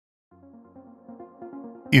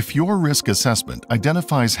If your risk assessment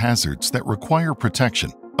identifies hazards that require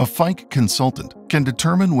protection, a Fike consultant can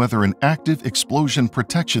determine whether an active explosion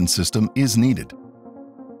protection system is needed.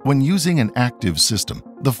 When using an active system,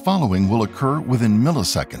 the following will occur within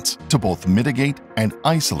milliseconds to both mitigate and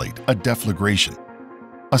isolate a deflagration.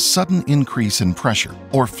 A sudden increase in pressure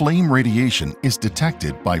or flame radiation is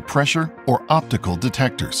detected by pressure or optical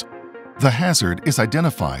detectors. The hazard is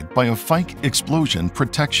identified by a Fike explosion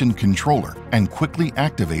protection controller and quickly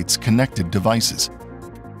activates connected devices.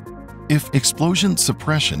 If explosion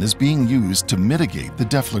suppression is being used to mitigate the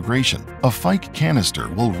deflagration, a Fike canister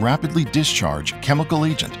will rapidly discharge chemical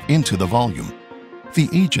agent into the volume. The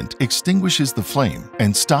agent extinguishes the flame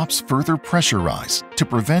and stops further pressure rise to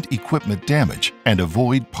prevent equipment damage and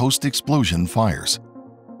avoid post-explosion fires.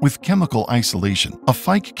 With chemical isolation, a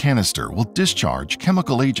Fike canister will discharge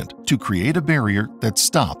chemical agent to create a barrier that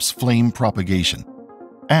stops flame propagation.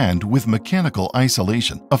 And with mechanical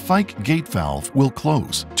isolation, a Fike gate valve will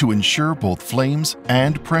close to ensure both flames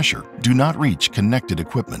and pressure do not reach connected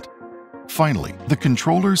equipment. Finally, the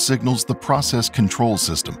controller signals the process control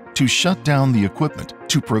system to shut down the equipment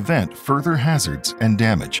to prevent further hazards and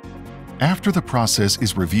damage. After the process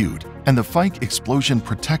is reviewed and the Fike explosion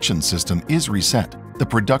protection system is reset, the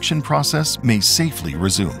production process may safely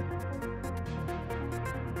resume.